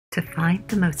To find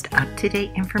the most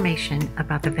up-to-date information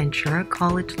about the Ventura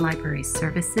College Library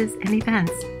services and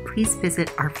events, please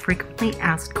visit our Frequently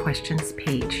Asked Questions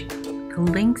page. The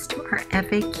links to our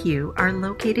FAQ are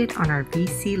located on our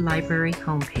VC Library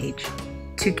homepage.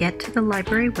 To get to the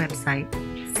library website,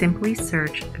 simply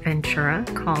search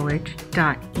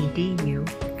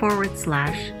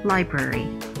venturacollege.edu/library.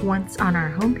 Once on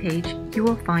our homepage, you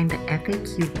will find the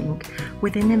FAQ link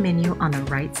within the menu on the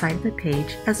right side of the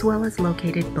page, as well as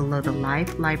located below the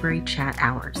live library chat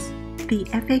hours. The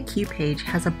FAQ page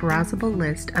has a browsable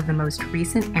list of the most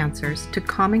recent answers to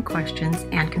common questions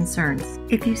and concerns.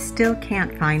 If you still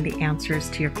can't find the answers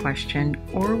to your question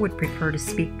or would prefer to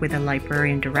speak with a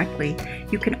librarian directly,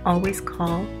 you can always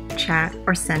call, chat,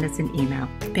 or send us an email.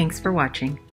 Thanks for watching.